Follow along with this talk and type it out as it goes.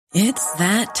It's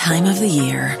that time of the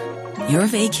year. Your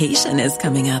vacation is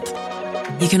coming up.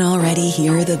 You can already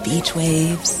hear the beach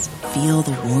waves, feel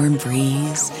the warm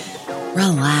breeze,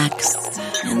 relax,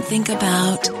 and think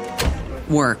about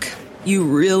work. You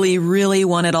really, really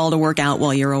want it all to work out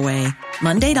while you're away.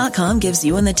 Monday.com gives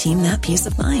you and the team that peace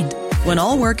of mind. When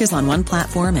all work is on one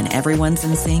platform and everyone's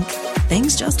in sync,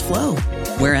 things just flow.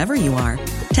 Wherever you are,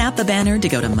 tap the banner to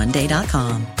go to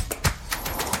Monday.com.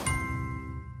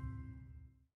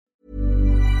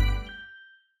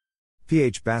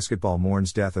 PH Basketball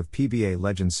mourns death of PBA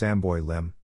legend Samboy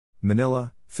Lim.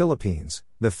 Manila, Philippines.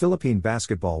 The Philippine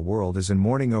basketball world is in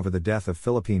mourning over the death of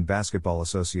Philippine Basketball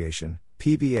Association,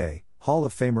 PBA, Hall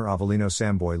of Famer Avelino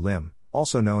Samboy Lim,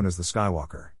 also known as the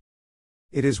Skywalker.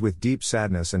 It is with deep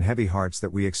sadness and heavy hearts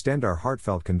that we extend our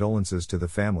heartfelt condolences to the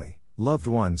family, loved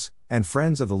ones, and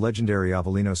friends of the legendary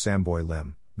Avelino Samboy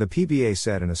Lim, the PBA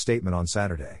said in a statement on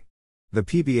Saturday. The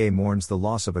PBA mourns the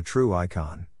loss of a true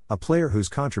icon, a player whose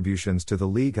contributions to the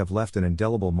league have left an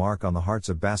indelible mark on the hearts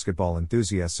of basketball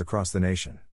enthusiasts across the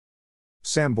nation.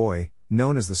 Samboy,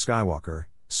 known as the Skywalker,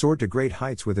 soared to great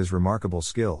heights with his remarkable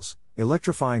skills,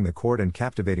 electrifying the court and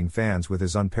captivating fans with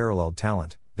his unparalleled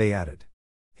talent, they added.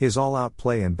 His all-out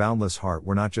play and boundless heart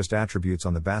were not just attributes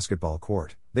on the basketball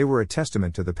court, they were a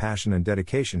testament to the passion and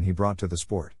dedication he brought to the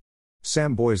sport.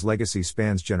 Samboy's legacy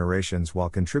spans generations while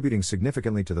contributing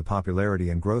significantly to the popularity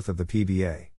and growth of the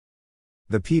PBA.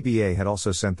 The PBA had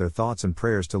also sent their thoughts and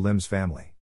prayers to Lim's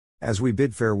family. As we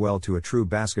bid farewell to a true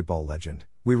basketball legend,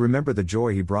 we remember the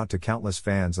joy he brought to countless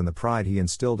fans and the pride he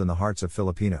instilled in the hearts of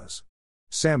Filipinos.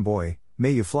 Samboy,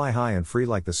 may you fly high and free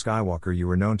like the Skywalker you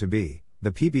were known to be,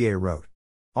 the PBA wrote.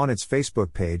 On its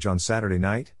Facebook page on Saturday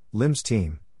night, Lim's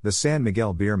team, the San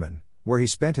Miguel Beermen, where he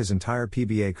spent his entire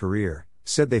PBA career,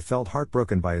 said they felt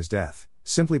heartbroken by his death,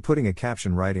 simply putting a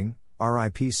caption writing,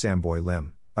 R.I.P. Samboy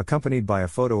Lim, accompanied by a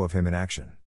photo of him in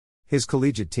action. His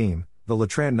collegiate team, the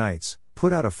Letran Knights,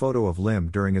 put out a photo of Lim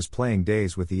during his playing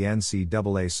days with the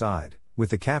NCAA side, with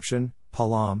the caption,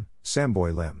 Palam,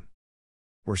 Samboy Lim.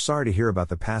 We're sorry to hear about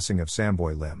the passing of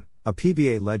Samboy Lim, a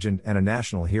PBA legend and a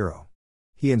national hero.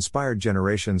 He inspired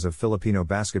generations of Filipino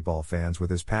basketball fans with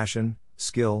his passion,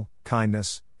 skill,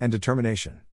 kindness, and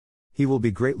determination. He will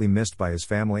be greatly missed by his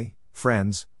family,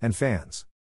 friends, and fans.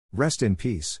 Rest in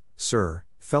peace, sir,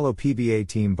 fellow PBA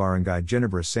team Barangay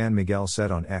Ginebra San Miguel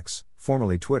said on X,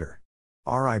 formerly Twitter.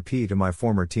 R.I.P. to my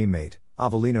former teammate,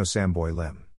 Avelino Samboy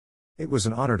Lim. It was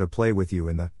an honor to play with you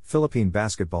in the Philippine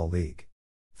Basketball League.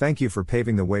 Thank you for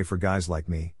paving the way for guys like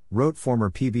me, wrote former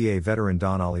PBA veteran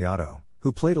Don Aliado,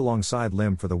 who played alongside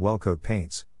Lim for the Wellcoat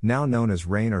Paints, now known as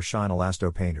Rain or Shine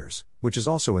Elasto Painters, which is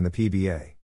also in the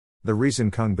PBA. The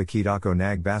reason Kung Bakit Ako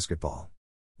Nag Basketball.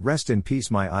 Rest in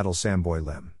peace my idol Samboy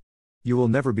Lim. You will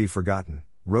never be forgotten,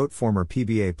 wrote former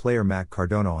PBA player Mac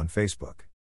Cardona on Facebook.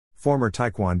 Former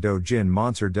Taekwondo Jin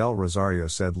Monser del Rosario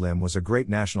said Lim was a great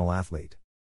national athlete.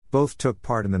 Both took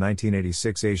part in the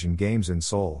 1986 Asian Games in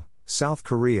Seoul, South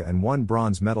Korea and won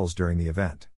bronze medals during the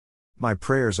event. My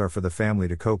prayers are for the family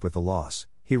to cope with the loss,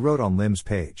 he wrote on Lim's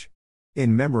page.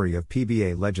 In memory of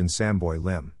PBA legend Samboy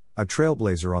Lim, a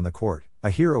trailblazer on the court, a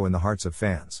hero in the hearts of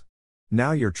fans.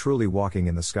 Now you're truly walking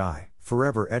in the sky,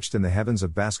 forever etched in the heavens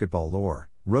of basketball lore,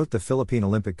 wrote the Philippine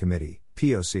Olympic Committee,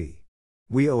 POC.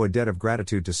 We owe a debt of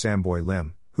gratitude to Samboy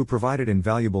Lim, who provided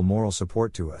invaluable moral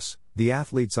support to us, the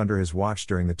athletes under his watch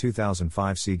during the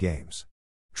 2005 SEA Games.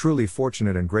 Truly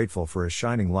fortunate and grateful for his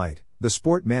shining light, the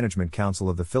Sport Management Council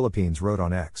of the Philippines wrote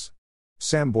on X.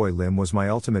 Samboy Lim was my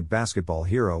ultimate basketball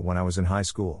hero when I was in high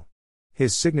school.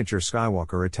 His signature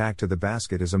Skywalker attack to the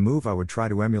basket is a move I would try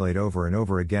to emulate over and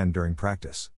over again during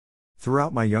practice.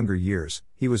 Throughout my younger years,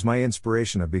 he was my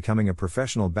inspiration of becoming a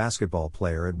professional basketball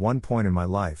player at one point in my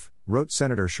life, wrote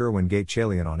Senator Sherwin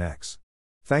Gatchalian on X.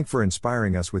 Thank for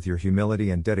inspiring us with your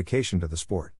humility and dedication to the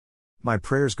sport. My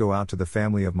prayers go out to the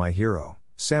family of my hero,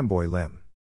 Samboy Lim.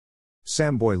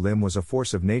 Samboy Lim was a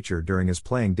force of nature during his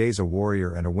playing days, a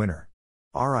warrior and a winner.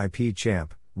 R.I.P.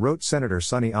 Champ, wrote Senator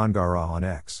Sonny Angara on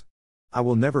X. I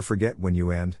will never forget when you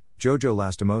and Jojo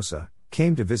Lastimosa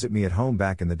came to visit me at home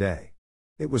back in the day.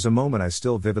 It was a moment I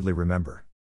still vividly remember.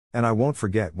 And I won't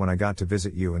forget when I got to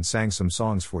visit you and sang some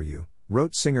songs for you,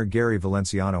 wrote singer Gary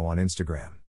Valenciano on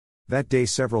Instagram. That day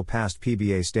several past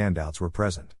PBA standouts were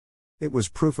present. It was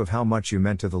proof of how much you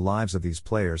meant to the lives of these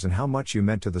players and how much you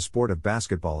meant to the sport of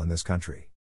basketball in this country.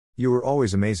 You were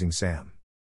always amazing, Sam.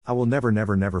 I will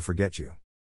never forget you.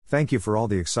 Thank you for all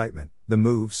the excitement, the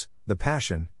moves, the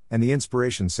passion, and the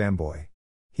inspiration, Samboy.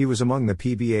 He was among the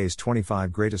PBA's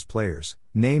 25 greatest players,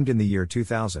 named in the year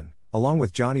 2000, along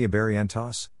with Johnny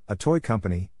Abarientos, A Toy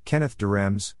Company, Kenneth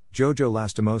Durems, Jojo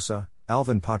Lastimosa,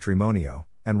 Alvin Patrimonio,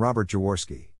 and Robert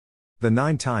Jaworski. The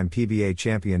 9-time PBA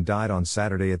champion died on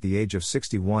Saturday at the age of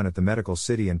 61 at the Medical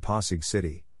City in Pasig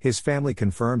City, his family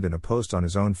confirmed in a post on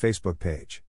his own Facebook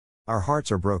page. Our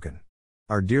hearts are broken.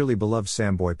 Our dearly beloved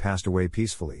Samboy passed away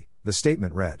peacefully, the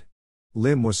statement read.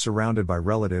 Lim was surrounded by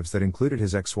relatives that included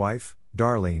his ex-wife,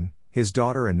 Darlene, his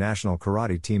daughter and national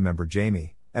karate team member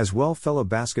Jamie, as well fellow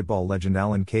basketball legend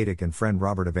Alan Kadick and friend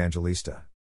Robert Evangelista.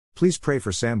 Please pray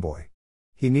for Samboy.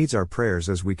 He needs our prayers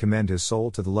as we commend his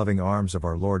soul to the loving arms of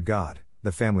our Lord God,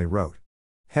 the family wrote.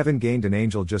 Heaven gained an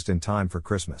angel just in time for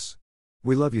Christmas.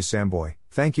 We love you, Samboy,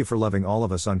 thank you for loving all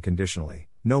of us unconditionally,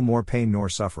 no more pain nor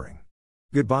suffering.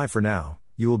 Goodbye for now,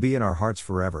 you will be in our hearts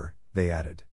forever, they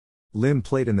added. Lim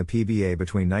played in the PBA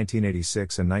between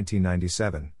 1986 and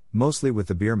 1997, mostly with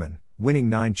the Beermen, winning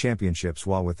 9 championships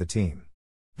while with the team.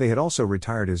 They had also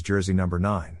retired his jersey number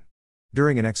 9.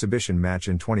 During an exhibition match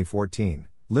in 2014,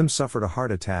 Lim suffered a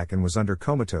heart attack and was under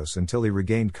comatose until he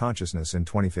regained consciousness in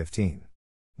 2015.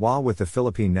 While with the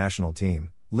Philippine national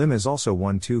team, Lim has also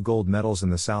won 2 gold medals in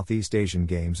the Southeast Asian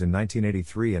Games in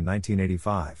 1983 and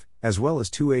 1985, as well as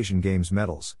 2 Asian Games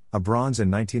medals, a bronze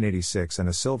in 1986 and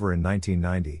a silver in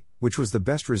 1990, which was the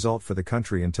best result for the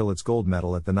country until its gold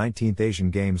medal at the 19th Asian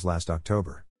Games last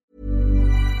October.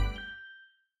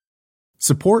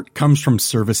 Support comes from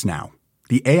ServiceNow,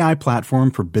 the AI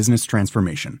platform for business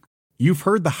transformation. You've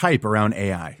heard the hype around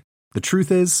AI. The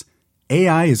truth is,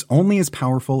 AI is only as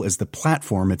powerful as the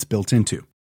platform it's built into.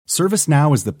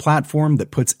 ServiceNow is the platform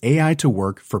that puts AI to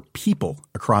work for people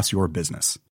across your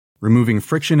business, removing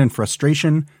friction and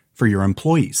frustration for your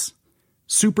employees,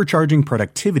 supercharging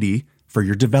productivity for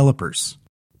your developers,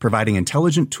 providing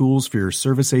intelligent tools for your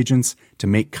service agents to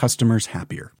make customers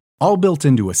happier. All built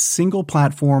into a single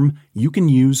platform you can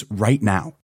use right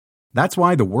now. That's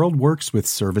why the world works with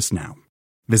ServiceNow.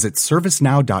 Visit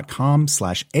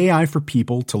servicenow.com/AI for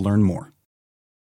people to learn more.